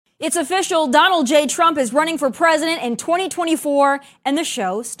It's official, Donald J. Trump is running for president in 2024, and the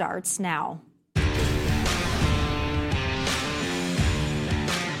show starts now.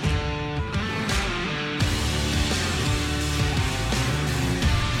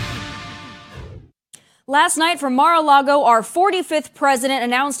 Last night from Mar-a-Lago, our 45th president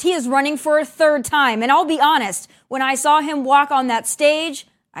announced he is running for a third time. And I'll be honest, when I saw him walk on that stage,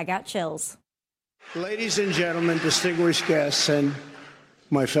 I got chills. Ladies and gentlemen, distinguished guests, and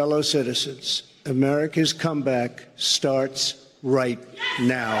my fellow citizens, America's comeback starts right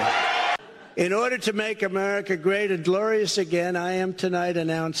now. In order to make America great and glorious again, I am tonight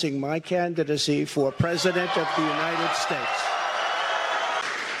announcing my candidacy for President of the United States.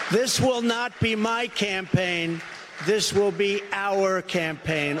 This will not be my campaign. This will be our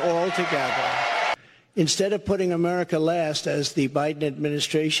campaign all together. Instead of putting America last, as the Biden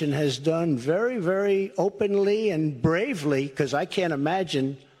administration has done very, very openly and bravely, because I can't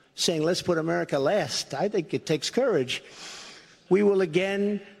imagine saying, let's put America last. I think it takes courage. We will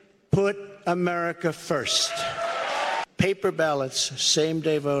again put America first. Paper ballots,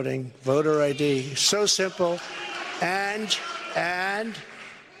 same-day voting, voter ID, so simple. And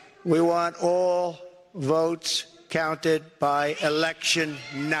we want all votes counted by election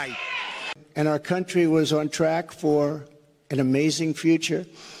night. And our country was on track for an amazing future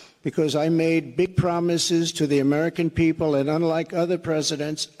because I made big promises to the American people, and unlike other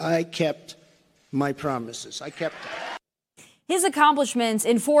presidents, I kept my promises. I kept them. His accomplishments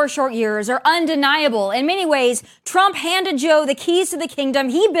in 4 short years are undeniable. In many ways, Trump handed Joe the keys to the kingdom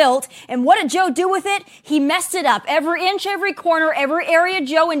he built, and what did Joe do with it? He messed it up. Every inch, every corner, every area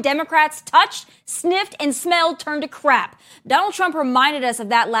Joe and Democrats touched, sniffed, and smelled turned to crap. Donald Trump reminded us of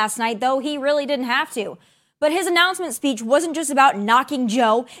that last night, though he really didn't have to. But his announcement speech wasn't just about knocking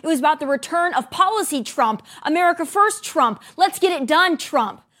Joe. It was about the return of policy Trump, America First Trump, let's get it done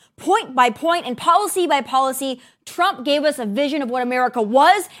Trump. Point by point and policy by policy, Trump gave us a vision of what America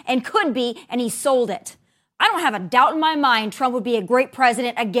was and could be, and he sold it. I don't have a doubt in my mind Trump would be a great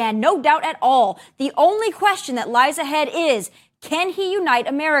president again, no doubt at all. The only question that lies ahead is, can he unite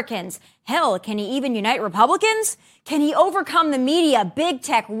Americans? Hell, can he even unite Republicans? Can he overcome the media, big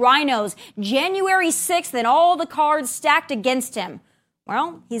tech, rhinos, January 6th, and all the cards stacked against him?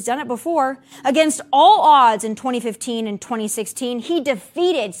 Well, he's done it before. Against all odds in 2015 and 2016, he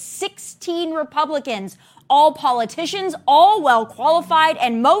defeated 16 Republicans, all politicians, all well qualified,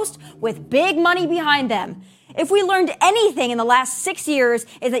 and most with big money behind them. If we learned anything in the last 6 years,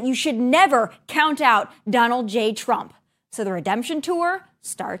 is that you should never count out Donald J. Trump. So the redemption tour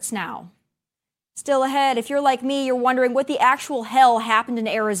starts now. Still ahead, if you're like me, you're wondering what the actual hell happened in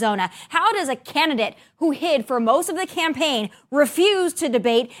Arizona. How does a candidate who hid for most of the campaign, refused to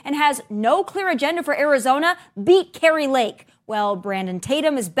debate, and has no clear agenda for Arizona beat Kari Lake? Well, Brandon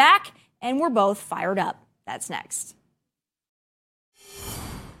Tatum is back, and we're both fired up. That's next.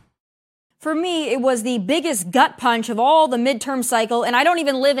 For me, it was the biggest gut punch of all the midterm cycle, and I don't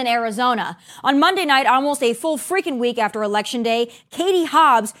even live in Arizona. On Monday night, almost a full freaking week after Election Day, Katie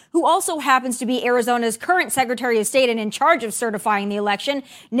Hobbs, who also happens to be Arizona's current Secretary of State and in charge of certifying the election,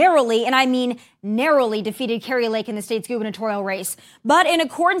 narrowly, and I mean narrowly, defeated Kari Lake in the state's gubernatorial race. But in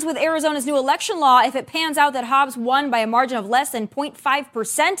accordance with Arizona's new election law, if it pans out that Hobbs won by a margin of less than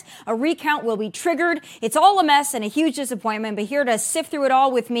 0.5%, a recount will be triggered. It's all a mess and a huge disappointment, but here to sift through it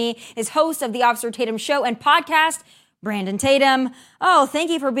all with me is host of the Officer Tatum Show and podcast, Brandon Tatum. Oh, thank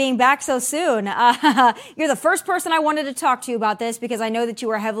you for being back so soon. You're the first person I wanted to talk to you about this because I know that you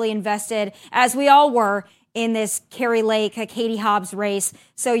were heavily invested, as we all were, in this Kari Lake, Katie Hobbs race.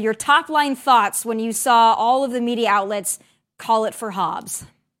 So your top line thoughts when you saw all of the media outlets call it for Hobbs.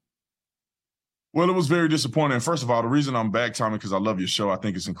 Well, it was very disappointing. First of all, the reason I'm back, Tommy, because I love your show. I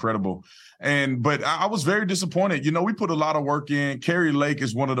think it's incredible. But I was very disappointed. You know, we put a lot of work in. Kari Lake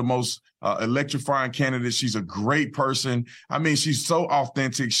is one of the most electrifying candidates. She's a great person. I mean, she's so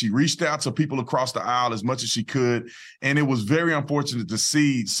authentic. She reached out to people across the aisle as much as she could. And it was very unfortunate to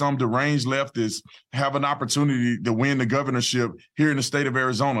see some deranged leftists have an opportunity to win the governorship here in the state of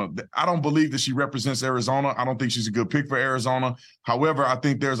Arizona. I don't believe that she represents Arizona. I don't think she's a good pick for Arizona. However, I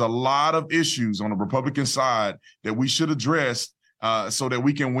think there's a lot of issues on the Republican side that we should address so that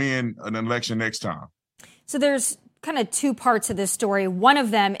we can win an election next time. So there's kind of two parts of this story. One of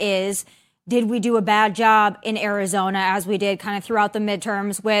them is, did we do a bad job in Arizona, as we did kind of throughout the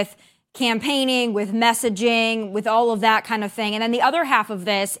midterms with campaigning, with messaging, with all of that kind of thing. And then the other half of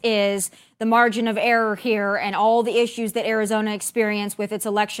this is the margin of error here and all the issues that Arizona experienced with its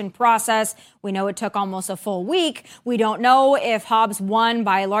election process. We know it took almost a full week. We don't know if Hobbs won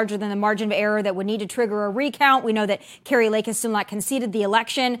by larger than the margin of error that would need to trigger a recount. We know that Kari Lake has still not conceded the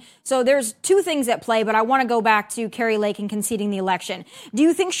election. So there's two things at play, but I want to go back to Kari Lake and conceding the election. Do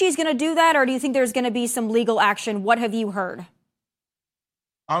you think she's going to do that, or do you think there's going to be some legal action? What have you heard?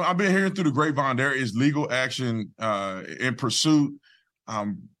 I've been hearing through the grapevine there is legal action in pursuit.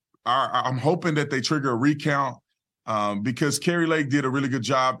 I'm hoping that they trigger a recount because Kari Lake did a really good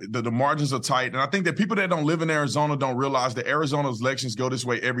job. The margins are tight. And I think that people that don't live in Arizona don't realize that Arizona's elections go this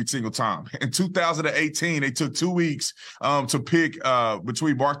way every single time. In 2018, they took 2 weeks to pick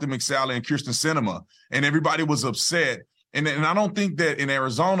between Martha McSally and Kirsten Sinema, and everybody was upset. And I don't think that in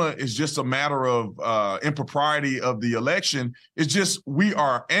Arizona it's just a matter of impropriety of the election. It's just we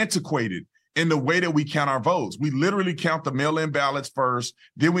are antiquated in the way that we count our votes. We literally count the mail-in ballots first,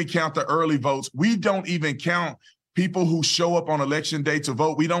 then we count the early votes. We don't even count people who show up on election day to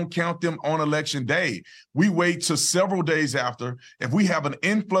vote. We don't count them on election day. We wait till several days after. If we have an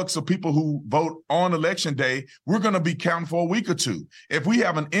influx of people who vote on election day, we're going to be counting for a week or two. If we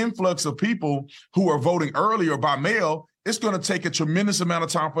have an influx of people who are voting early or by mail, it's going to take a tremendous amount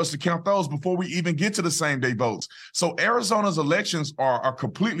of time for us to count those before we even get to the same day votes. So Arizona's elections are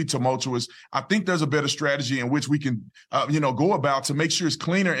completely tumultuous. I think there's a better strategy in which we can, go about to make sure it's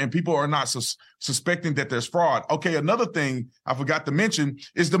cleaner and people are not suspecting that there's fraud. Okay, another thing I forgot to mention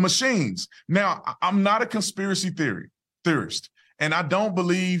is the machines. Now, I'm not a conspiracy theorist. And I don't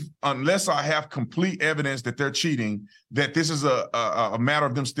believe, unless I have complete evidence that they're cheating, that this is a matter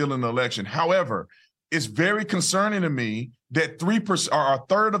of them stealing the election. However, it's very concerning to me that 3% or a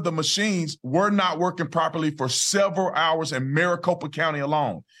third of the machines were not working properly for several hours in Maricopa County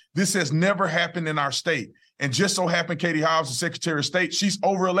alone. This has never happened in our state. And just so happened, Katie Hobbs, the Secretary of State, she's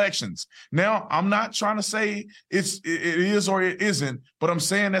over elections. Now, I'm not trying to say it is or it isn't, but I'm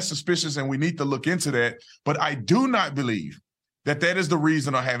saying that's suspicious and we need to look into that. But I do not believe that is the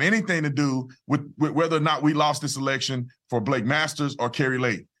reason or have anything to do with whether or not we lost this election for Blake Masters or Kari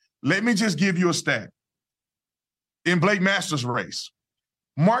Lake. Let me just give you a stat. In Blake Masters' race,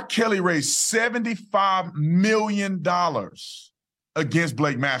 Mark Kelly raised $75 million against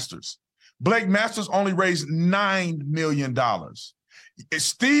Blake Masters. Blake Masters only raised $9 million. If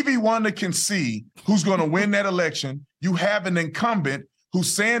Stevie Wonder can see who's going to win that election, you have an incumbent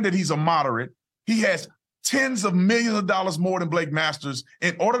who's saying that he's a moderate. He has tens of millions of dollars more than Blake Masters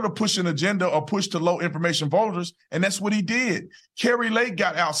in order to push an agenda or push to low information voters, and that's what he did. Kari Lake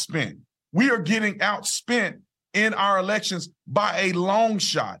got outspent. We are getting outspent in our elections by a long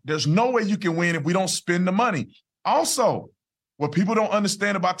shot. There's no way you can win if we don't spend the money. Also, what people don't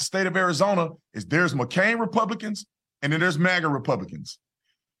understand about the state of Arizona is there's McCain Republicans and then there's MAGA Republicans.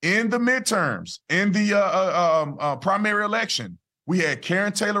 In the midterms, in the primary election, we had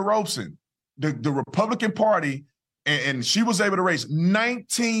Karen Taylor Robeson, the Republican Party, and she was able to raise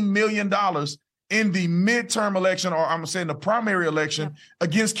 $19 million in the midterm election, or I'm saying the primary election,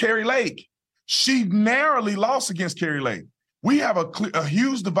 against Kari Lake. She narrowly lost against Kari Lake. We have a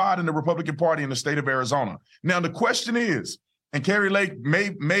huge divide in the Republican Party in the state of Arizona. Now, the question is, and Kari Lake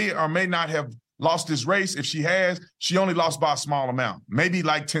may or may not have lost this race. If she has, she only lost by a small amount, maybe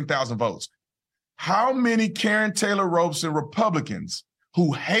like 10,000 votes. How many Karen Taylor Robeson Republicans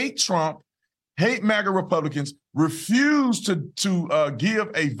who hate Trump, hate MAGA Republicans, refuse to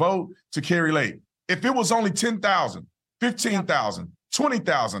give a vote to Kari Lake? If it was only 10,000, 15,000,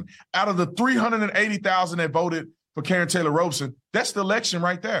 20,000 out of the 380,000 that voted for Karen Taylor Robeson, that's the election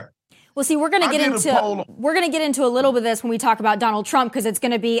right there. Well, see, we're going to get into a little bit of this when we talk about Donald Trump, because it's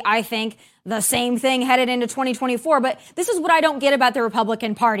going to be, I think, the same thing headed into 2024. But this is what I don't get about the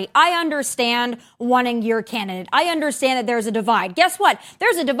Republican Party. I understand wanting your candidate. I understand that there's a divide. Guess what?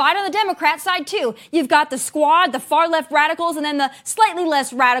 There's a divide on the Democrat side, too. You've got the squad, the far left radicals, and then the slightly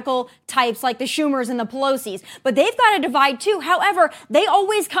less radical types like the Schumers and the Pelosi's. But they've got a divide, too. However, they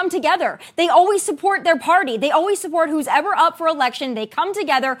always come together. They always support their party. They always support who's ever up for election. They come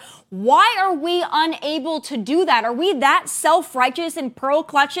together. Why are we unable to do that? Are we that self-righteous and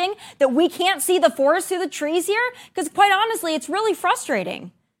pearl-clutching that we can't see the forest through the trees here? Because quite honestly, it's really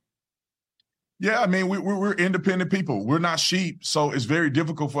frustrating. Yeah, I mean, we're independent people. We're not sheep, so it's very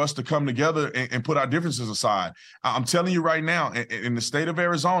difficult for us to come together and put our differences aside. I'm telling you right now, in the state of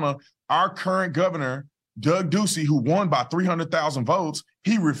Arizona, our current governor, Doug Ducey, who won by 300,000 votes,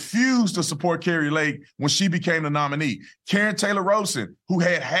 he refused to support Kari Lake when she became the nominee. Karen Taylor Robeson, who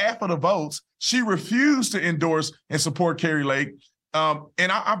had half of the votes, she refused to endorse and support Kari Lake.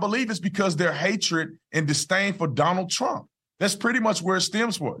 And I believe it's because their hatred and disdain for Donald Trump. That's pretty much where it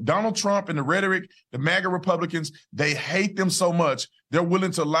stems from. Donald Trump and the rhetoric, the MAGA Republicans, they hate them so much, they're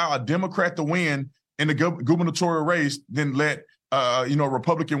willing to allow a Democrat to win in the gubernatorial race than let a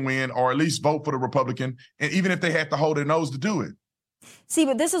Republican win, or at least vote for the Republican, and even if they have to hold their nose to do it. See,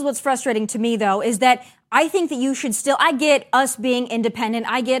 but this is what's frustrating to me, though, is that I think that you should still, I get us being independent.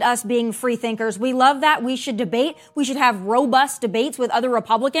 I get us being free thinkers. We love that. We should debate. We should have robust debates with other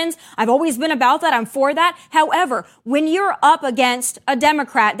Republicans. I've always been about that. I'm for that. However, when you're up against a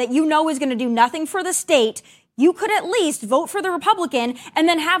Democrat that you know is going to do nothing for the state, you could at least vote for the Republican and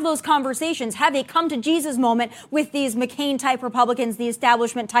then have those conversations, have a come to Jesus moment with these McCain-type Republicans, the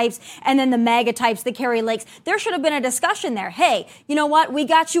establishment types, and then the MAGA types, the Carrie Lakes. There should have been a discussion there. Hey, you know what? We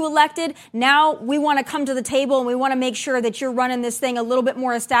got you elected. Now we want to come to the table and we want to make sure that you're running this thing a little bit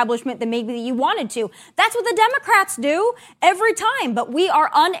more establishment than maybe you wanted to. That's what the Democrats do every time. But we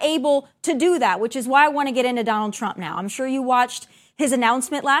are unable to do that, which is why I want to get into Donald Trump now. I'm sure you watched his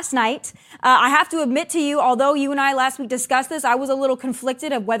announcement last night. I have to admit to you, although you and I last week discussed this, I was a little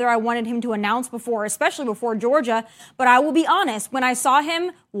conflicted of whether I wanted him to announce before, especially before Georgia. But I will be honest, when I saw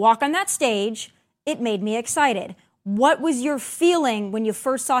him walk on that stage, it made me excited. What was your feeling when you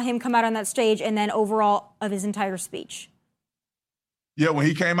first saw him come out on that stage and then overall of his entire speech? Yeah, when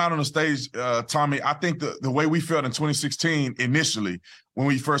he came out on the stage, Tommy, I think the way we felt in 2016 initially, when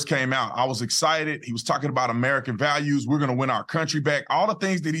we first came out, I was excited. He was talking about American values. We're going to win our country back. All the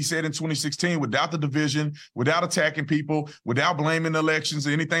things that he said in 2016 without the division, without attacking people, without blaming elections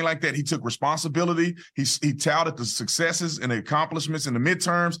or anything like that. He took responsibility. He touted the successes and the accomplishments in the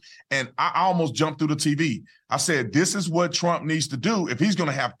midterms. And I almost jumped through the TV. I said, this is what Trump needs to do if he's going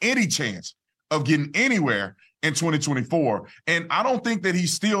to have any chance of getting anywhere in 2024. And I don't think that he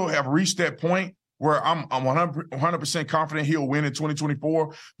still have reached that point where I'm 100% confident he'll win in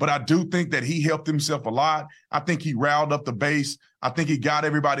 2024. But I do think that he helped himself a lot. I think he riled up the base. I think he got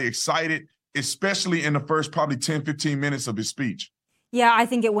everybody excited, especially in the first probably 10, 15 minutes of his speech. Yeah, I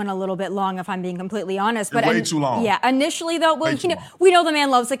think it went a little bit long, if I'm being completely honest. But way too long. Yeah, initially, though, well, we know the man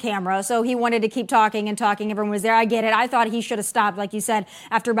loves the camera, so he wanted to keep talking and talking. Everyone was there. I get it. I thought he should have stopped, like you said,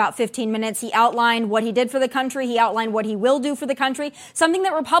 after about 15 minutes. He outlined what he did for the country. He outlined what he will do for the country, something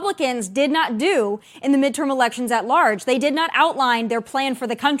that Republicans did not do in the midterm elections at large. They did not outline their plan for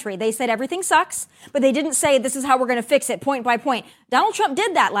the country. They said everything sucks, but they didn't say this is how we're going to fix it point by point. Donald Trump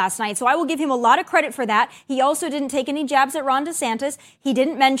did that last night, so I will give him a lot of credit for that. He also didn't take any jabs at Ron DeSantis. He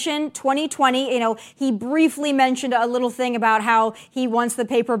didn't mention 2020. He briefly mentioned a little thing about how he wants the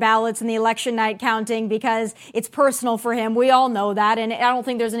paper ballots and the election night counting because it's personal for him. We all know that, and I don't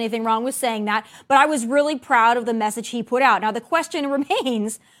think there's anything wrong with saying that. But I was really proud of the message he put out. Now, the question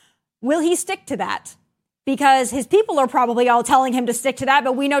remains, will he stick to that? Because his people are probably all telling him to stick to that,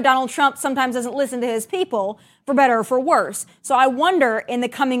 but we know Donald Trump sometimes doesn't listen to his people, for better or for worse. So I wonder, in the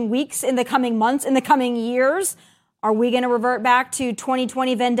coming weeks, in the coming months, in the coming years, are we going to revert back to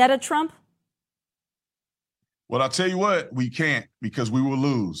 2020 vendetta Trump? Well, I'll tell you what, we can't, because we will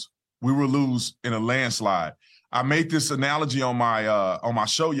lose. We will lose in a landslide. I made this analogy on my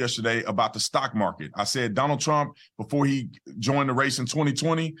show yesterday about the stock market. I said Donald Trump, before he joined the race in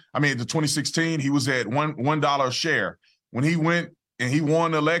 2016, he was at $1 a share. When he went and he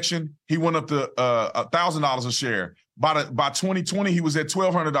won the election, he went up to $1,000 a share. By 2020, he was at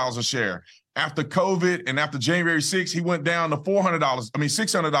 $1,200 a share. After COVID and after January 6th, he went down to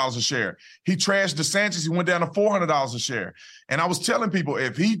 $600 a share. He trashed DeSantis. He went down to $400 a share. And I was telling people,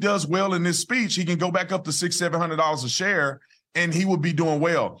 if he does well in this speech, he can go back up to $600, $700 a share, and he will be doing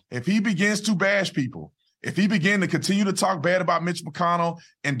well. If he begins to bash people, if he begins to continue to talk bad about Mitch McConnell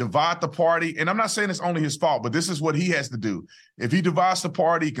and divide the party, and I'm not saying it's only his fault, but this is what he has to do. If he divides the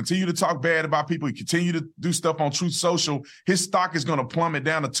party, continue to talk bad about people, he continue to do stuff on Truth Social, his stock is going to plummet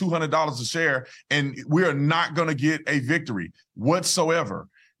down to $200 a share, and we are not going to get a victory whatsoever.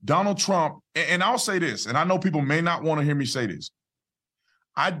 Donald Trump, and I'll say this, and I know people may not want to hear me say this.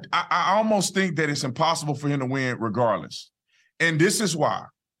 I almost think that it's impossible for him to win regardless. And this is why.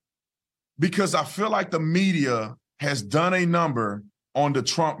 Because I feel like the media has done a number on the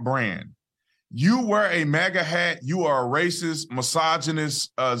Trump brand. You wear a MAGA hat, you are a racist,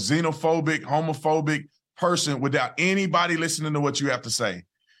 misogynist, xenophobic, homophobic person without anybody listening to what you have to say.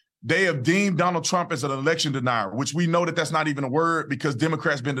 They have deemed Donald Trump as an election denier, which we know that that's not even a word because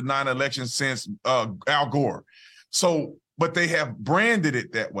Democrats been denying elections since Al Gore. So, but they have branded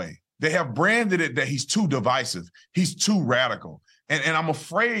it that way. They have branded it that he's too divisive. He's too radical. And I'm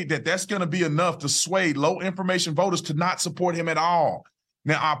afraid that that's going to be enough to sway low information voters to not support him at all.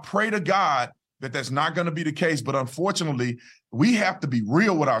 Now, I pray to God that that's not going to be the case. But unfortunately, we have to be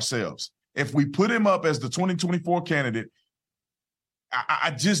real with ourselves. If we put him up as the 2024 candidate,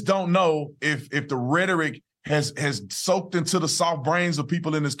 I just don't know if the rhetoric has soaked into the soft brains of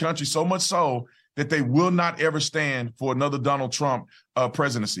people in this country so much so that they will not ever stand for another Donald Trump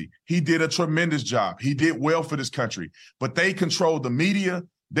presidency. He did a tremendous job. He did well for this country, but they control the media.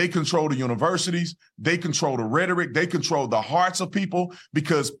 They control the universities. They control the rhetoric. They control the hearts of people,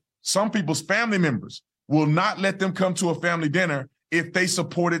 because some people's family members will not let them come to a family dinner if they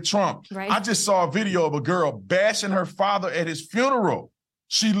supported Trump. Right. I just saw a video of a girl bashing her father at his funeral.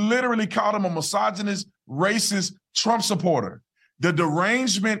 She literally called him a misogynist, racist Trump supporter. The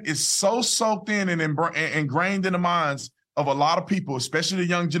derangement is so soaked in and ingrained in the minds of a lot of people, especially the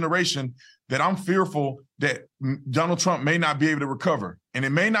young generation, that I'm fearful that Donald Trump may not be able to recover. And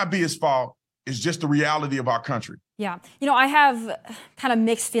it may not be his fault. It's just the reality of our country. Yeah. You know, I have kind of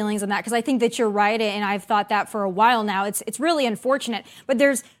mixed feelings on that, because I think that you're right, and I've thought that for a while now. It's really unfortunate, but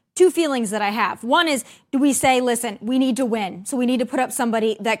there's two feelings that I have. One is, do we say, listen, we need to win, so we need to put up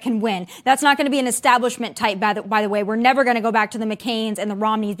somebody that can win? That's not going to be an establishment type, by the way. We're never going to go back to the McCains and the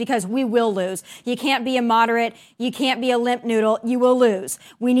Romneys, because we will lose. You can't be a moderate. You can't be a limp noodle. You will lose.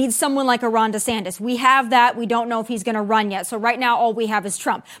 We need someone like a Ron DeSantis. We have that. We don't know if he's going to run yet. So right now, all we have is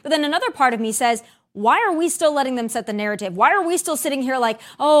Trump. But then another part of me says, why are we still letting them set the narrative? Why are we still sitting here like,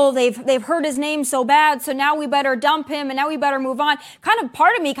 oh, they've heard his name so bad, so now we better dump him and now we better move on?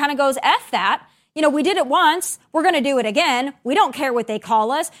 Part of me goes, F that. You know, we did it once. We're going to do it again. We don't care what they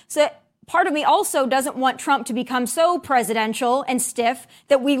call us. So part of me also doesn't want Trump to become so presidential and stiff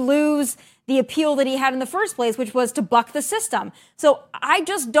that we lose the appeal that he had in the first place, which was to buck the system. So I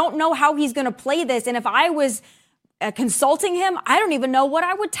just don't know how he's going to play this. And if I was consulting him, I don't even know what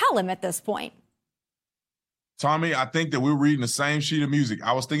I would tell him at this point. Tommy, I think that we're reading the same sheet of music.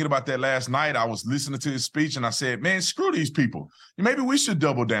 I was thinking about that last night. I was listening to his speech and I said, man, screw these people. Maybe we should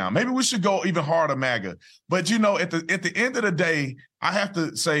double down. Maybe we should go even harder, MAGA. But, you know, at the end of the day, I have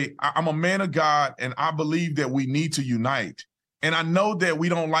to say I'm a man of God, and I believe that we need to unite. And I know that we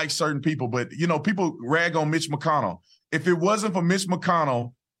don't like certain people, but, you know, people rag on Mitch McConnell. If it wasn't for Mitch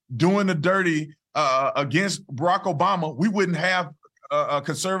McConnell doing the dirty against Barack Obama, we wouldn't have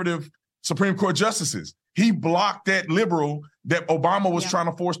conservative Supreme Court justices. He blocked that liberal that Obama was trying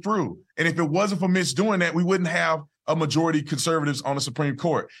to force through. And if it wasn't for Mitch doing that, we wouldn't have a majority conservatives on the Supreme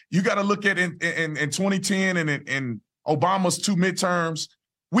Court. You got to look at in 2010 and in Obama's two midterms,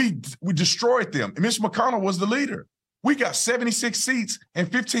 we destroyed them. And Mitch McConnell was the leader. We got 76 seats and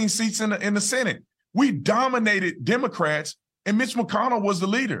 15 seats in the Senate. We dominated Democrats, and Mitch McConnell was the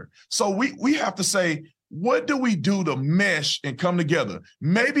leader. So we have to say, what do we do to mesh and come together?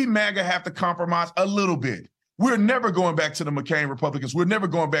 Maybe MAGA have to compromise a little bit. We're never going back to the McCain Republicans. We're never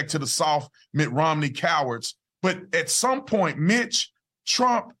going back to the soft Mitt Romney cowards. But at some point, Mitch,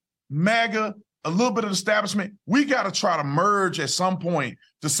 Trump, MAGA, a little bit of the establishment, we got to try to merge at some point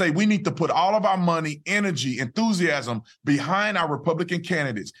to say we need to put all of our money, energy, enthusiasm behind our Republican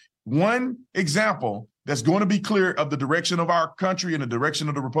candidates. One example that's going to be clear of the direction of our country and the direction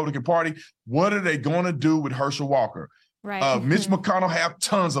of the Republican Party. What are they going to do with Herschel Walker? Right. Mitch McConnell have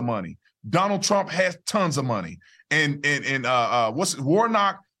tons of money. Donald Trump has tons of money. And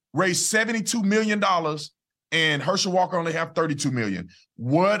Warnock raised $72 million, and Herschel Walker only have $32 million.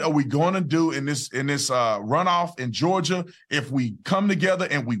 What are we going to do in this runoff in Georgia if we come together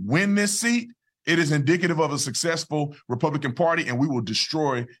and we win this seat? It is indicative of a successful Republican Party, and we will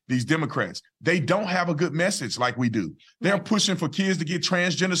destroy these Democrats. They don't have a good message like we do. They're pushing for kids to get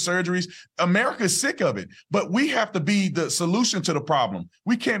transgender surgeries. America is sick of it, but we have to be the solution to the problem.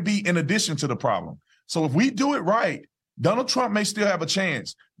 We can't be in addition to the problem. So if we do it right, Donald Trump may still have a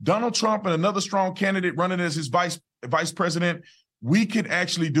chance. Donald Trump and another strong candidate running as his vice president, we could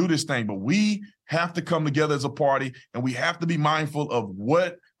actually do this thing, but we have to come together as a party, and we have to be mindful of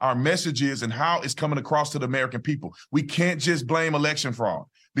what our message is and how it's coming across to the American people. We can't just blame election fraud,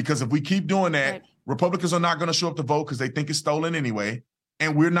 because if we keep doing that, Republicans are not going to show up to vote because they think it's stolen anyway.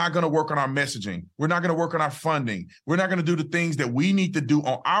 And we're not going to work on our messaging. We're not going to work on our funding. We're not going to do the things that we need to do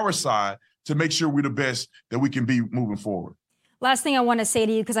on our side to make sure we're the best that we can be moving forward. Last thing I want to say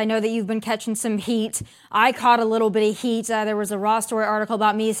to you, because I know that you've been catching some heat. I caught a little bit of heat. There was a Raw Story article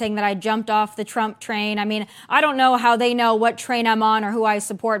about me saying that I jumped off the Trump train. I mean, I don't know how they know what train I'm on or who I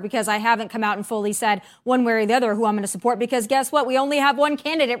support, because I haven't come out and fully said one way or the other who I'm going to support, because guess what? We only have one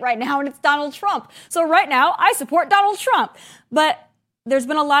candidate right now, and it's Donald Trump. So right now, I support Donald Trump. But there's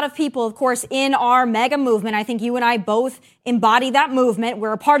been a lot of people, of course, in our mega movement. I think you and I both embody that movement.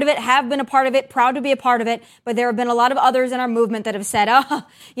 We're a part of it, have been a part of it, proud to be a part of it. But there have been a lot of others in our movement that have said,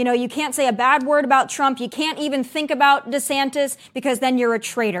 you can't say a bad word about Trump. You can't even think about DeSantis because then you're a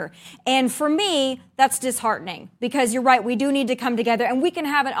traitor. And for me, that's disheartening because you're right. We do need to come together and we can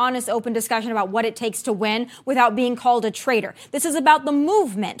have an honest, open discussion about what it takes to win without being called a traitor. This is about the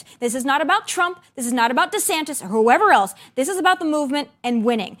movement. This is not about Trump. This is not about DeSantis or whoever else. This is about the movement and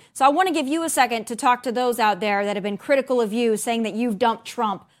winning. So I want to give you a second to talk to those out there that have been critical of you, saying that you've dumped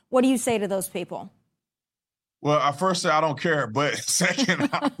Trump. What do you say to those people? Well, I first say I don't care, but second,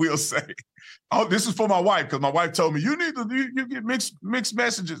 I will say, this is for my wife, because my wife told me, you get mixed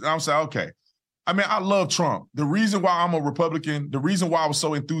messages. And I'm saying, okay. I mean, I love Trump. The reason why I'm a Republican, the reason why I was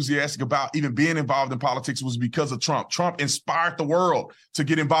so enthusiastic about even being involved in politics was because of Trump. Trump inspired the world to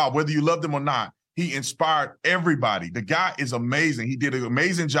get involved, whether you loved him or not. He inspired everybody. The guy is amazing. He did an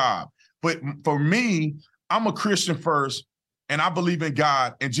amazing job. But for me, I'm a Christian first, and I believe in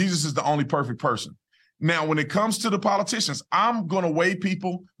God, and Jesus is the only perfect person. Now, when it comes to the politicians, I'm going to weigh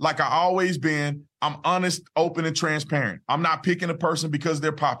people like I always been. I'm honest, open, and transparent. I'm not picking a person because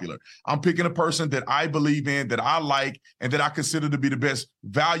they're popular. I'm picking a person that I believe in, that I like, and that I consider to be the best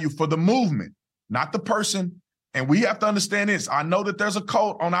value for the movement, not the person. And we have to understand this. I know that there's a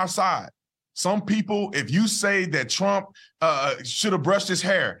cult on our side. Some people, if you say that Trump should have brushed his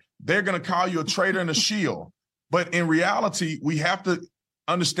hair, they're going to call you a traitor and a shield. But in reality, we have to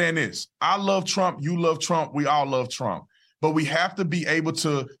understand this. I love Trump. You love Trump. We all love Trump. But we have to be able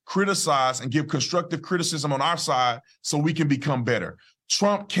to criticize and give constructive criticism on our side so we can become better.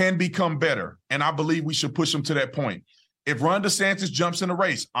 Trump can become better, and I believe we should push him to that point. If Ron DeSantis jumps in the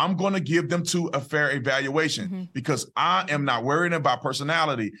race, I'm going to give them to a fair evaluation because I am not worried about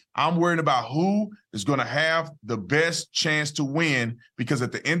personality. I'm worried about who is going to have the best chance to win, because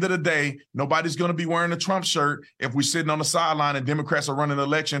at the end of the day, nobody's going to be wearing a Trump shirt if we're sitting on the sideline and Democrats are running an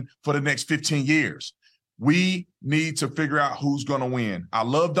election for the next 15 years. We need to figure out who's going to win. I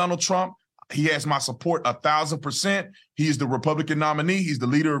love Donald Trump. He has my support 1,000%. He is the Republican nominee. He's the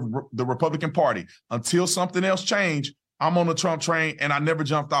leader of the Republican Party. Until something else changes, I'm on the Trump train, and I never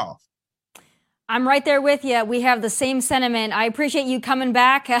jumped off. I'm right there with you. We have the same sentiment. I appreciate you coming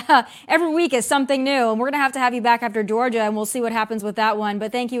back. Every week is something new, and we're going to have you back after Georgia, and we'll see what happens with that one.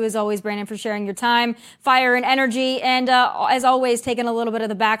 But thank you, as always, Brandon, for sharing your time, fire, and energy, and as always, taking a little bit of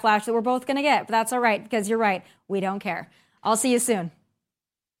the backlash that we're both going to get. But that's all right, because you're right. We don't care. I'll see you soon.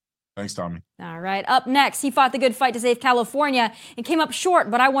 Thanks, Tommy. All right. Up next, he fought the good fight to save California and came up short,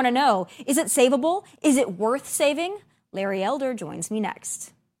 but I want to know, is it savable? Is it worth saving? Larry Elder joins me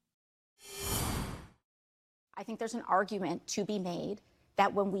next. I think there's an argument to be made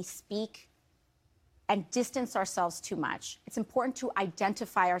that when we speak and distance ourselves too much, it's important to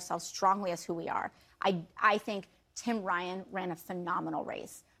identify ourselves strongly as who we are. I think Tim Ryan ran a phenomenal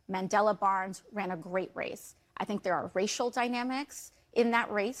race. Mandela Barnes ran a great race. I think there are racial dynamics in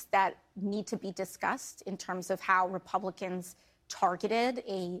that race that need to be discussed in terms of how Republicans targeted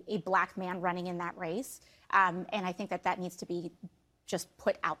a black man running in that race. And I think that needs to be just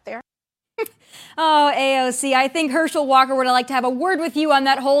put out there. Oh, AOC, I think Herschel Walker would like to have a word with you on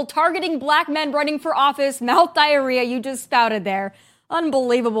that whole targeting black men running for office mouth diarrhea you just spouted there.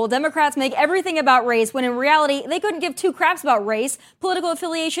 Unbelievable. Democrats make everything about race when in reality, they couldn't give two craps about race. Political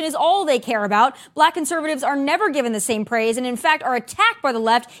affiliation is all they care about. Black conservatives are never given the same praise and in fact are attacked by the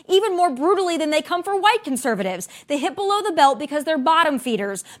left even more brutally than they come for white conservatives. They hit below the belt because they're bottom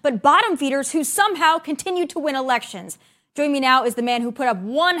feeders, but bottom feeders who somehow continue to win elections. Joining me now is the man who put up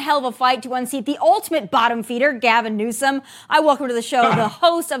one hell of a fight to unseat the ultimate bottom feeder, Gavin Newsom. I welcome to the show the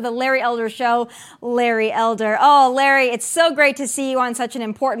host of the Larry Elder Show, Larry Elder. Oh, Larry, it's so great to see you on such an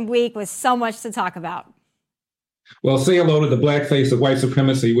important week with so much to talk about. Well, say hello to the black face of white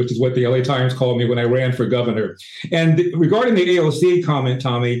supremacy, which is what the LA Times called me when I ran for governor. And regarding the AOC comment,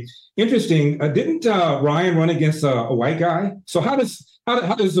 Tommy, interesting. Didn't Ryan run against a white guy? So how does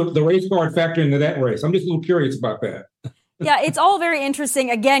the race card factor into that race? I'm just a little curious about that. Yeah, it's all very interesting.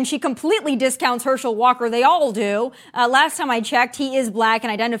 Again, she completely discounts Herschel Walker. They all do. Last time I checked, he is black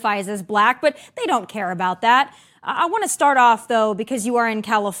and identifies as black, but they don't care about that. I want to start off, though, because you are in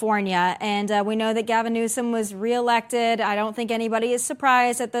California, and we know that Gavin Newsom was reelected. I don't think anybody is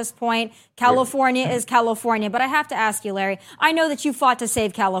surprised at this point. California is California. But I have to ask you, Larry, I know that you fought to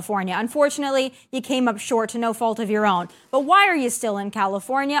save California. Unfortunately, you came up short to no fault of your own. But why are you still in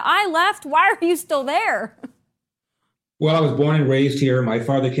California? I left. Why are you still there? Well, I was born and raised here. My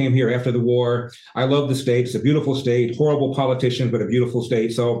father came here after the war. I love the state. It's a beautiful state, horrible politicians, but a beautiful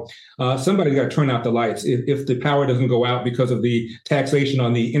state. So somebody's got to turn out the lights. If the power doesn't go out because of the taxation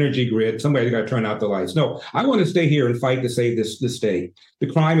on the energy grid, somebody's got to turn out the lights. No, I want to stay here and fight to save this state. The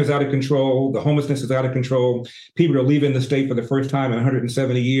crime is out of control. The homelessness is out of control. People are leaving the state for the first time in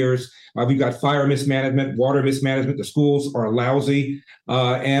 170 years. We've got fire mismanagement, water mismanagement. The schools are lousy.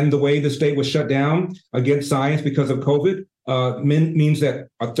 And the way the state was shut down against science because of COVID means that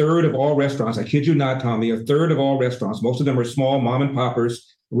a third of all restaurants, I kid you not, Tommy, a third of all restaurants, most of them are small mom and poppers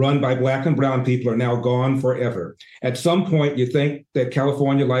run by Black and brown people, are now gone forever. At some point, you think that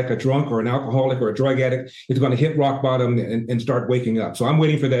California, like a drunk or an alcoholic or a drug addict, is going to hit rock bottom and start waking up. So I'm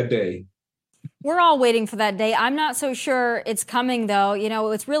waiting for that day. We're all waiting for that day. I'm not so sure it's coming, though. You know,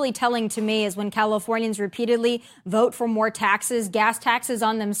 what's really telling to me is when Californians repeatedly vote for more taxes, gas taxes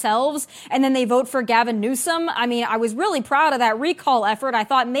on themselves, and then they vote for Gavin Newsom. I mean, I was really proud of that recall effort. I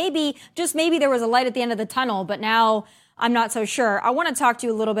thought maybe, just maybe there was a light at the end of the tunnel, but now I'm not so sure. I want to talk to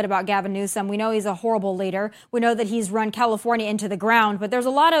you a little bit about Gavin Newsom. We know he's a horrible leader. We know that he's run California into the ground, but there's a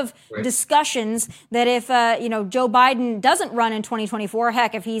lot of discussions that if, Joe Biden doesn't run in 2024,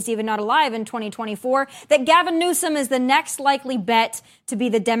 heck, if he's even not alive in 2024, that Gavin Newsom is the next likely bet to be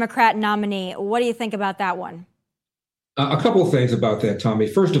the Democrat nominee. What do you think about that one? A couple of things about that, Tommy.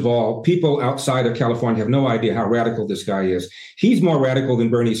 First of all, people outside of California have no idea how radical this guy is. He's more radical than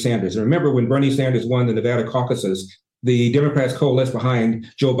Bernie Sanders. And remember when Bernie Sanders won the Nevada caucuses, the Democrats coalesced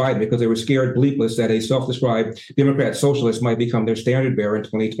behind Joe Biden because they were scared bleepless that a self-described Democrat socialist might become their standard bearer in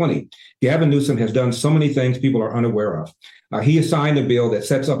 2020. Gavin Newsom has done so many things people are unaware of. He has signed a bill that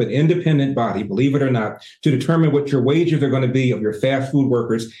sets up an independent body, believe it or not, to determine what your wages are going to be of your fast food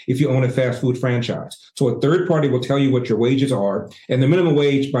workers if you own a fast food franchise. So a third party will tell you what your wages are. And the minimum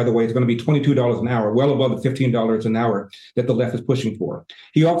wage, by the way, is going to be $22 an hour, well above the $15 an hour that the left is pushing for.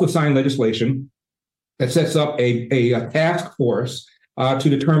 He also signed legislation that sets up a task force to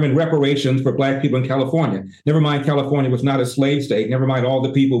determine reparations for Black people in California. Never mind, California was not a slave state. Never mind all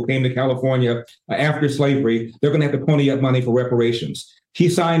the people who came to California after slavery. They're going to have to pony up money for reparations. He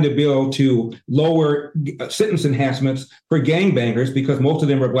signed a bill to lower sentence enhancements for gangbangers because most of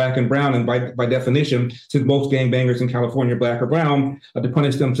them are Black and brown. And by definition, since most gangbangers in California are Black or brown, to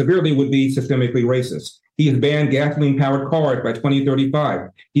punish them severely would be systemically racist. He has banned gasoline-powered cars by 2035.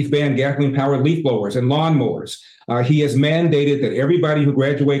 He's banned gasoline-powered leaf blowers and lawnmowers. He has mandated that everybody who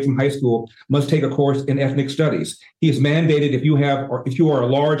graduates from high school must take a course in ethnic studies. He has mandated if you are a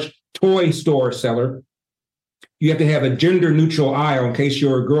large toy store seller, you have to have a gender-neutral aisle in case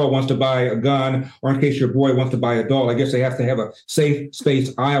your girl wants to buy a gun or in case your boy wants to buy a doll. I guess they have to have a safe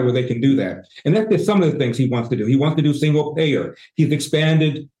space aisle where they can do that. And that's just some of the things he wants to do. He wants to do single payer. He's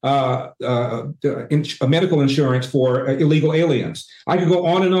expanded medical insurance for illegal aliens. I could go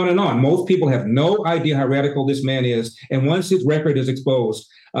on and on and on. Most people have no idea how radical this man is. And once his record is exposed,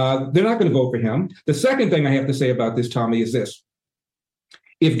 they're not going to vote for him. The second thing I have to say about this, Tommy, is this.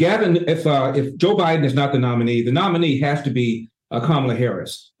 If Joe Biden is not the nominee has to be Kamala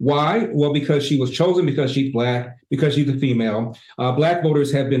Harris. Why? Well, because she was chosen because she's Black, because she's a female. Black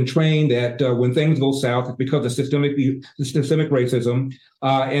voters have been trained that when things go south, it's because of systemic racism.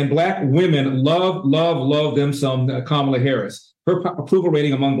 And Black women love them some Kamala Harris. Her approval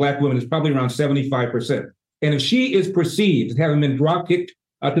rating among Black women is probably around 75%. And if she is perceived as having been drop-kicked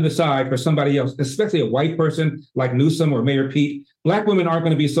to the side for somebody else, especially a white person like Newsom or Mayor Pete, Black women aren't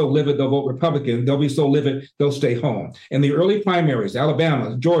going to be so livid they'll vote Republican. They'll be so livid they'll stay home. In the early primaries,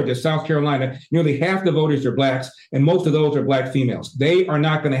 Alabama, Georgia, South Carolina, nearly half the voters are Blacks, and most of those are Black females. They are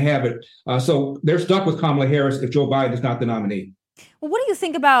not going to have it. So they're stuck with Kamala Harris if Joe Biden is not the nominee. Well, what do you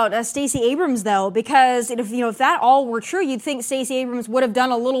think about Stacey Abrams, though? Because if that all were true, you'd think Stacey Abrams would have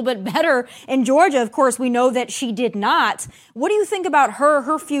done a little bit better in Georgia. Of course, we know that she did not. What do you think about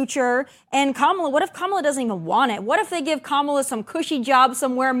her future, and Kamala? What if Kamala doesn't even want it? What if they give Kamala some cushy job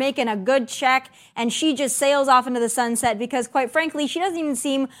somewhere, making a good check, and she just sails off into the sunset? Because, quite frankly, she doesn't even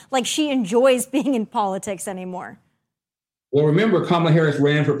seem like she enjoys being in politics anymore. Well, remember, Kamala Harris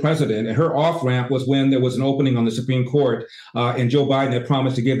ran for president, and her off-ramp was when there was an opening on the Supreme Court, and Joe Biden had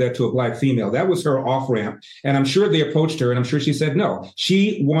promised to give that to a Black female. That was her off-ramp. And I'm sure they approached her, and I'm sure she said no.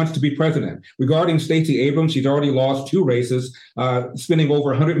 She wants to be president. Regarding Stacey Abrams, she's already lost 2 races, spending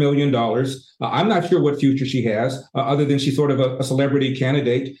over $100 million. I'm not sure what future she has, other than she's sort of a celebrity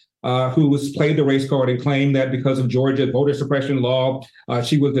candidate. who was played the race card and claimed that because of Georgia voter suppression law,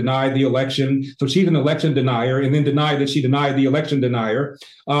 she was denied the election. So she's an election denier, and then denied that she denied the election denier.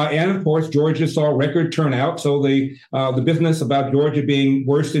 And of course, Georgia saw record turnout. So the business about Georgia being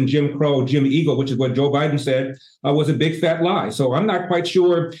worse than Jim Crow, Jim Eagle, which is what Joe Biden said, was a big fat lie. So I'm not quite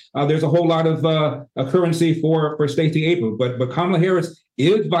sure there's a whole lot of currency for Stacey Abrams, but Kamala Harris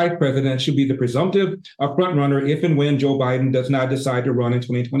is vice president, should be the presumptive front runner if and when Joe Biden does not decide to run in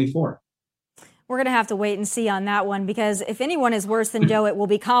 2024. We're going to have to wait and see on that one, because if anyone is worse than Joe, it will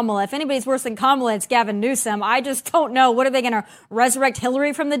be Kamala. If anybody's worse than Kamala, it's Gavin Newsom. I just don't know. What are they going to resurrect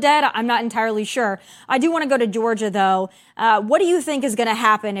Hillary from the dead? I'm not entirely sure. I do want to go to Georgia, though. What do you think is going to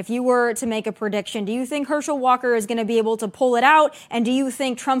happen if you were to make a prediction? Do you think Herschel Walker is going to be able to pull it out? And do you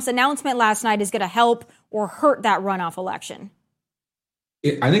think Trump's announcement last night is going to help or hurt that runoff election?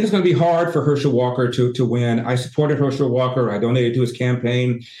 I think it's going to be hard for Herschel Walker to win. I supported Herschel Walker. I donated to his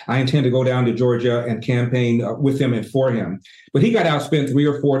campaign. I intend to go down to Georgia and campaign with him and for him. But he got outspent 3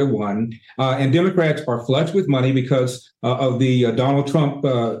 or 4 to 1. And Democrats are flush with money because of the Donald Trump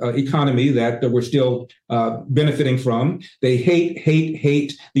economy that we're still benefiting from. They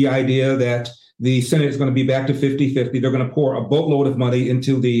hate the idea that the Senate is going to be back to 50-50. They're going to pour a boatload of money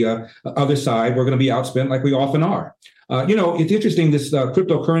into the other side. We're going to be outspent like we often are. It's interesting, this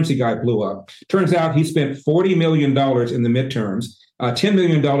cryptocurrency guy blew up. Turns out he spent $40 million in the midterms, $10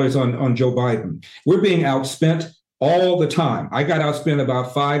 million on Joe Biden. We're being outspent all the time. I got outspent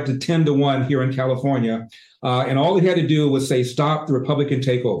about 5 to 10 to 1 here in California. And all he had to do was say, stop the Republican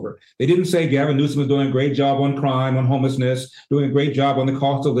takeover. They didn't say Gavin Newsom was doing a great job on crime, on homelessness, doing a great job on the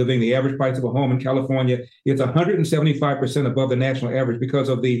cost of living. The average price of a home in California is 175% above the national average because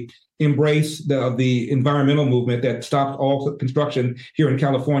of the embrace of the environmental movement that stopped all construction here in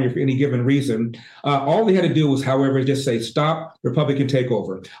California for any given reason. All they had to do was, however, just say, stop Republican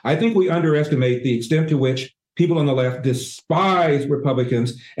takeover. I think we underestimate the extent to which people on the left despise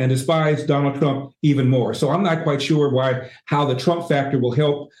Republicans and despise Donald Trump even more. So I'm not quite sure how the Trump factor will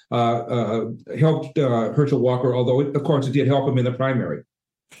help Herschel Walker, although, of course, it did help him in the primary.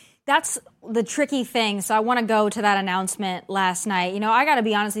 That's the tricky thing. So I want to go to that announcement last night. I got to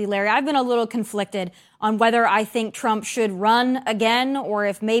be honest with you, Larry, I've been a little conflicted on whether I think Trump should run again, or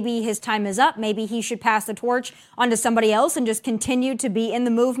if maybe his time is up, maybe he should pass the torch onto somebody else and just continue to be in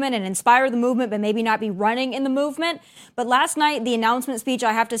the movement and inspire the movement, but maybe not be running in the movement. But last night, the announcement speech,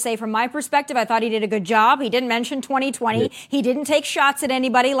 I have to say, from my perspective, I thought he did a good job. He didn't mention 2020. Yeah. He didn't take shots at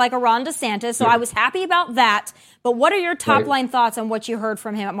anybody like a Ron DeSantis. So yeah. I was happy about that. But what are your top line thoughts on what you heard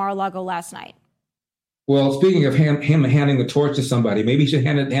from him at Mar-a-Lago last night? Well, speaking of him handing the torch to somebody, maybe he should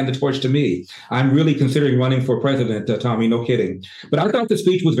hand the torch to me. I'm really considering running for president, Tommy, no kidding. But I thought the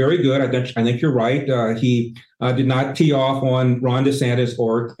speech was very good. I think you're right. He did not tee off on Ron DeSantis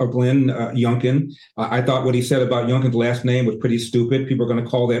or Glenn Youngkin. I thought what he said about Youngkin's last name was pretty stupid. People are going to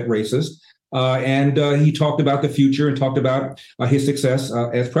call that racist. And he talked about the future and talked about his success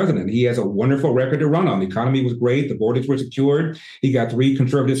as president. He has a wonderful record to run on. The economy was great. The borders were secured. He got 3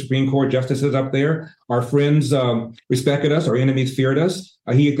 conservative Supreme Court justices up there. Our friends respected us. Our enemies feared us.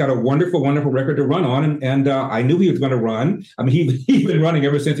 He got a wonderful, wonderful record to run on. And I knew he was going to run. I mean, he's been running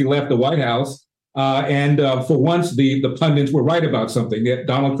ever since he left the White House. And for once, the pundits were right about something, that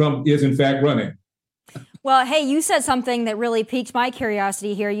Donald Trump is, in fact, running. Well, hey, you said something that really piqued my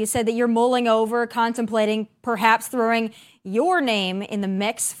curiosity here. You said that you're mulling over, contemplating, perhaps throwing your name in the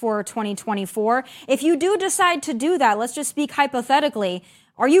mix for 2024. If you do decide to do that, let's just speak hypothetically,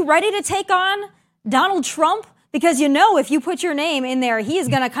 are you ready to take on Donald Trump? Because if you put your name in there, he is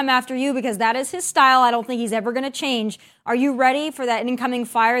going to come after you because that is his style. I don't think he's ever going to change. Are you ready for that incoming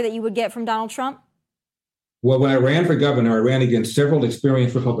fire that you would get from Donald Trump? Well, when I ran for governor, I ran against several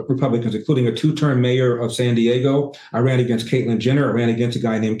experienced Republicans, including a 2-term mayor of San Diego. I ran against Caitlyn Jenner. I ran against a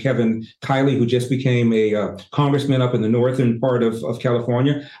guy named Kevin Kiley, who just became a congressman up in the northern part of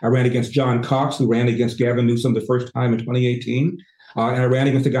California. I ran against John Cox, who ran against Gavin Newsom the first time in 2018. And I ran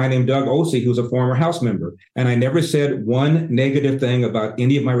against a guy named Doug Osee, who's a former House member. And I never said one negative thing about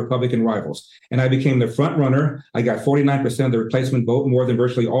any of my Republican rivals. And I became the front runner. I got 49% of the replacement vote, more than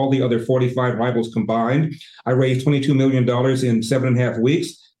virtually all the other 45 rivals combined. I raised $22 million in 7.5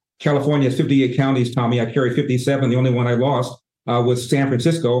 weeks. California has 58 counties, Tommy. I carry 57. The only one I lost was San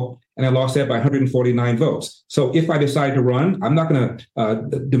Francisco, and I lost that by 149 votes. So if I decide to run, I'm not going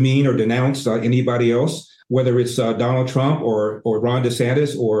to demean or denounce anybody else, whether it's Donald Trump or Ron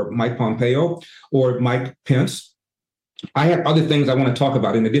DeSantis or Mike Pompeo or Mike Pence. I have other things I want to talk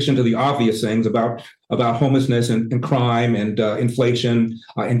about in addition to the obvious things about homelessness and crime and inflation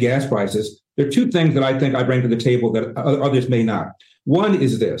and gas prices. There are 2 things that I think I bring to the table that others may not. One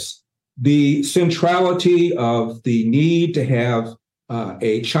is this: the centrality of the need to have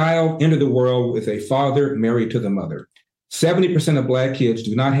a child enter the world with a father married to the mother. 70% of Black kids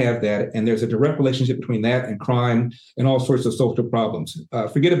do not have that, and there's a direct relationship between that and crime and all sorts of social problems.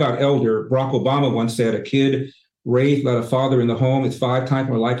 Forget about elder. Barack Obama once said a kid raised by a father in the home is 5 times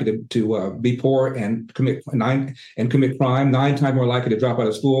more likely to be poor and commit crime, 9 times more likely to drop out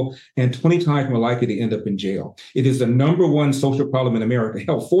of school, and 20 times more likely to end up in jail. It is the number one social problem in America.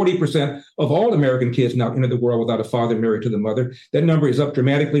 Hell, 40% of all American kids now enter the world without a father married to the mother. That number is up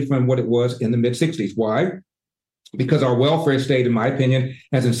dramatically from what it was in the mid-60s. Why? Because our welfare state, in my opinion,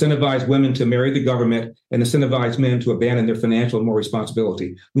 has incentivized women to marry the government and incentivized men to abandon their financial and moral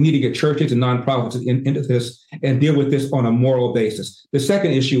responsibility. We need to get churches and nonprofits into this and deal with this on a moral basis. The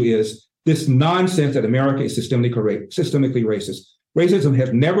second issue is this nonsense that America is systemically racist. Racism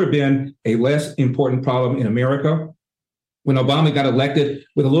has never been a less important problem in America. When Obama got elected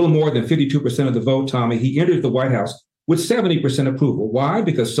with a little more than 52% of the vote, Tommy, he entered the White House with 70% approval. Why?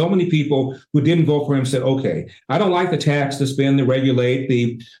 Because so many people who didn't vote for him said, okay, I don't like the tax, the spend, the regulate,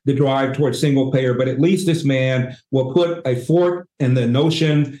 the drive towards single payer, but at least this man will put a fork in the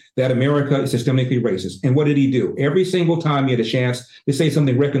notion that America is systemically racist. And what did he do? Every single time he had a chance to say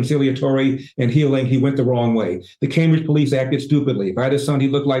something reconciliatory and healing, he went the wrong way. The Cambridge police acted stupidly. If I had a son, he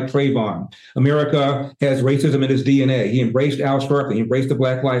looked like Trayvon. America has racism in his DNA. He embraced Al Sharpton. He embraced the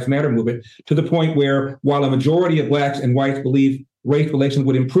Black Lives Matter movement to the point where while a majority of Blacks and whites believe race relations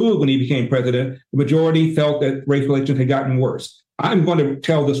would improve when he became president, the majority felt that race relations had gotten worse. I'm going to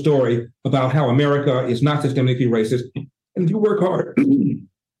tell the story about how America is not systemically racist. And if you work hard,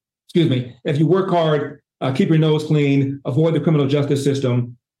 if you work hard, keep your nose clean, avoid the criminal justice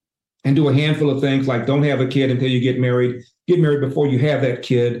system, and do a handful of things like don't have a kid until you get married before you have that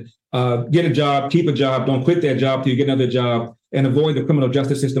kid, get a job, keep a job, don't quit that job till you get another job, and avoid the criminal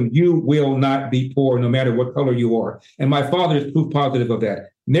justice system, you will not be poor no matter what color you are. And my father is proof positive of that.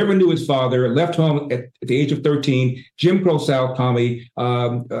 Never knew his father, left home at the age of 13, Jim Crow South, Tommy,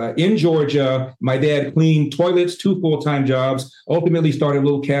 in Georgia. My dad cleaned toilets, 2 full-time jobs, ultimately started a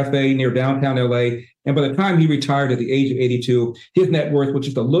little cafe near downtown LA. And by the time he retired at the age of 82, his net worth was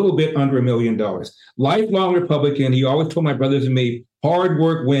just a little bit under $1 million. Lifelong Republican. He always told my brothers and me, hard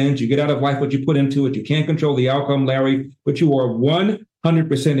work wins. You get out of life what you put into it. You can't control the outcome, Larry, but you are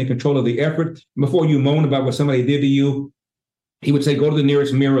 100% in control of the effort. Before you moan about what somebody did to you, he would say, go to the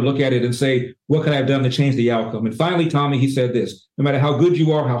nearest mirror, look at it and say, what could I have done to change the outcome? And finally, Tommy, he said this, no matter how good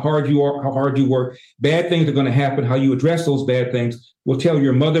you are, how hard you work, bad things are going to happen. How you address those bad things will tell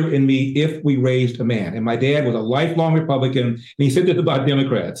your mother and me if we raised a man. And my dad was a lifelong Republican. And he said this about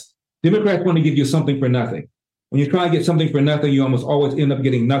Democrats. Democrats want to give you something for nothing. When you try and get something for nothing, you almost always end up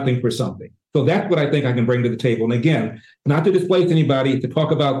getting nothing for something. So that's what I think I can bring to the table. And again, not to displace anybody, to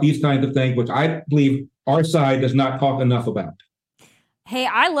talk about these kinds of things, which I believe our side does not talk enough about. Hey,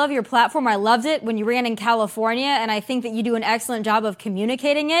 I love your platform. I loved it when you ran in California, and I think that you do an excellent job of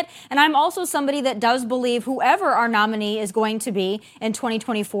communicating it. And I'm also somebody that does believe whoever our nominee is going to be in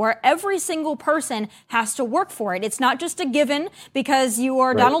 2024, every single person has to work for it. It's not just a given because you are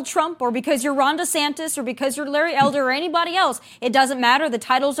right. Donald Trump or because you're Ron DeSantis or because you're Larry Elder or anybody else. It doesn't matter. The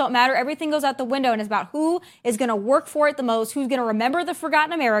titles don't matter. Everything goes out the window, and it's about who is going to work for it the most, who's going to remember the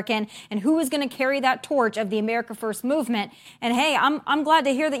forgotten American, and who is going to carry that torch of the America First movement. And hey, I'm glad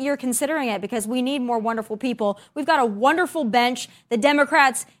to hear that you're considering it because we need more wonderful people. We've got a wonderful bench. The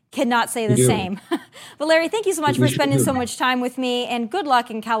Democrats cannot say the same. But Larry, thank you so much for spending so much time with me, and good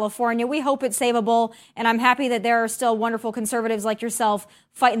luck in California. We hope it's savable, and I'm happy that there are still wonderful conservatives like yourself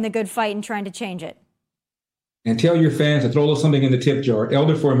fighting the good fight and trying to change it. And tell your fans to throw a little something in the tip jar,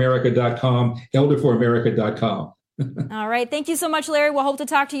 elderforamerica.com, elderforamerica.com. All right. Thank you so much, Larry. We'll hope to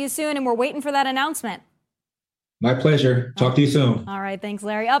talk to you soon, and we're waiting for that announcement. My pleasure. Talk to you soon. All right. Thanks,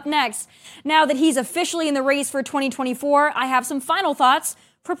 Larry. Up next, now that he's officially in the race for 2024, I have some final thoughts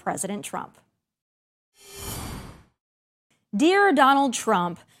for President Trump. Dear Donald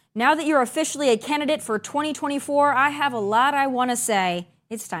Trump, now that you're officially a candidate for 2024, I have a lot I want to say.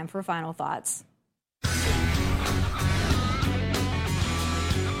 It's time for final thoughts.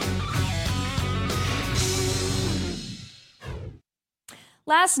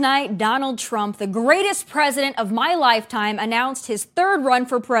 Last night, Donald Trump, the greatest president of my lifetime, announced his third run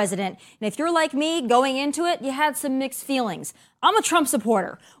for president. And if you're like me, going into it, you had some mixed feelings. I'm a Trump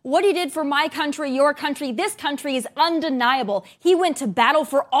supporter. What he did for my country, your country, this country is undeniable. He went to battle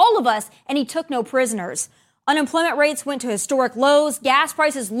for all of us, and he took no prisoners. Unemployment rates went to historic lows, gas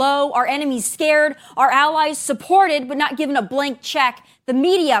prices low, our enemies scared, our allies supported but not given a blank check. The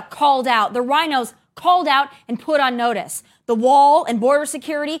media called out, the rhinos called out and put on notice. The wall and border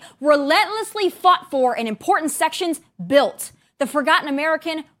security relentlessly fought for and important sections built. The forgotten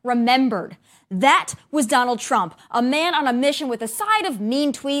American remembered. That was Donald Trump, a man on a mission with a side of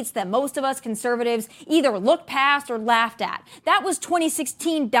mean tweets that most of us conservatives either looked past or laughed at. That was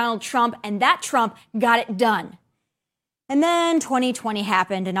 2016 Donald Trump, and that Trump got it done. And then 2020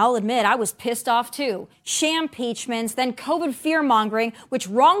 happened, and I'll admit I was pissed off too. Sham impeachments, then COVID fear-mongering, which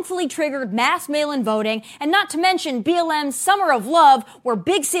wrongfully triggered mass mail-in voting, and not to mention BLM's Summer of Love, where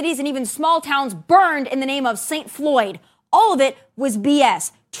big cities and even small towns burned in the name of St. Floyd. All of it was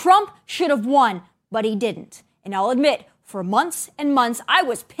BS. Trump should have won, but he didn't. And I'll admit, for months and months, I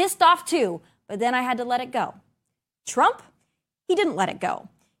was pissed off too, but then I had to let it go. Trump? He didn't let it go.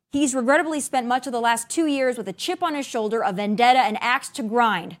 He's regrettably spent much of the last 2 years with a chip on his shoulder, a vendetta, and axe to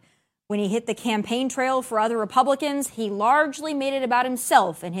grind. When he hit the campaign trail for other Republicans, he largely made it about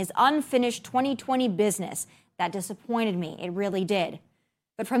himself and his unfinished 2020 business. That disappointed me. It really did.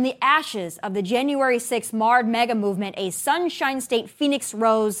 But from the ashes of the January 6th marred mega movement, a Sunshine State phoenix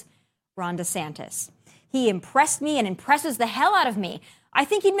rose, Ron DeSantis. He impressed me and impresses the hell out of me. I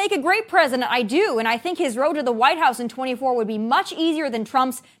think he'd make a great president. I do. And I think his road to the White House in 24 would be much easier than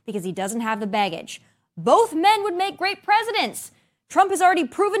Trump's because he doesn't have the baggage. Both men would make great presidents. Trump has already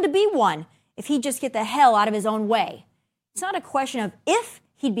proven to be one if he'd just get the hell out of his own way. It's not a question of if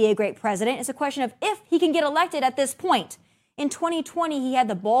he'd be a great president. It's a question of if he can get elected at this point. In 2020, he had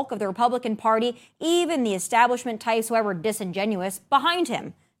the bulk of the Republican Party, even the establishment types, however disingenuous, behind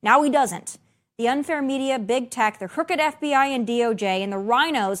him. Now he doesn't. The unfair media, big tech, the crooked FBI and DOJ, and the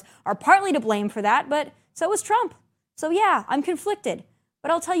rhinos are partly to blame for that, but so is Trump. So yeah, I'm conflicted. But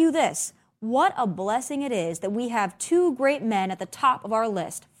I'll tell you this, what a blessing it is that we have two great men at the top of our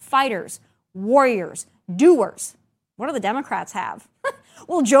list. Fighters, warriors, doers. What do the Democrats have?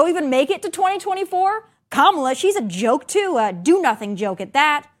 Will Joe even make it to 2024? Kamala, she's a joke too, a do-nothing joke at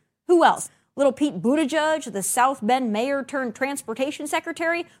that. Who else? Little Pete Buttigieg, the South Bend mayor turned transportation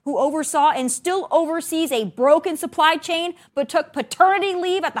secretary, who oversaw and still oversees a broken supply chain, but took paternity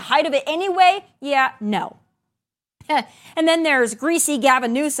leave at the height of it anyway? Yeah, no. And then there's greasy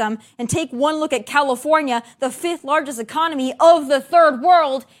Gavin Newsom, and take one look at California, the fifth largest economy of the third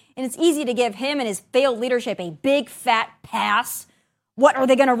world, and it's easy to give him and his failed leadership a big fat pass. What, are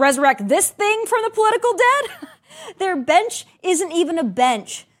they going to resurrect this thing from the political dead? Their bench isn't even a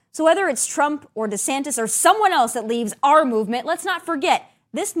bench. So whether it's Trump or DeSantis or someone else that leaves our movement, let's not forget,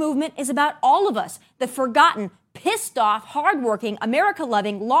 this movement is about all of us, the forgotten, pissed off, hardworking,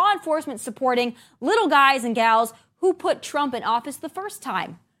 America-loving, law enforcement-supporting little guys and gals who put Trump in office the first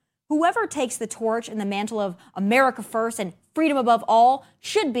time. Whoever takes the torch and the mantle of America first and freedom above all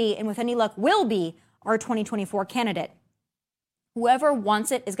should be, and with any luck will be, our 2024 candidate. Whoever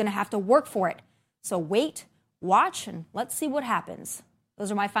wants it is going to have to work for it. So wait, watch, and let's see what happens. Those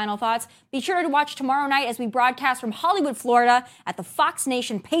are my final thoughts. Be sure to watch tomorrow night as we broadcast from Hollywood, Florida at the Fox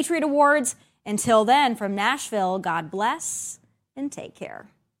Nation Patriot Awards. Until then, from Nashville, God bless and take care.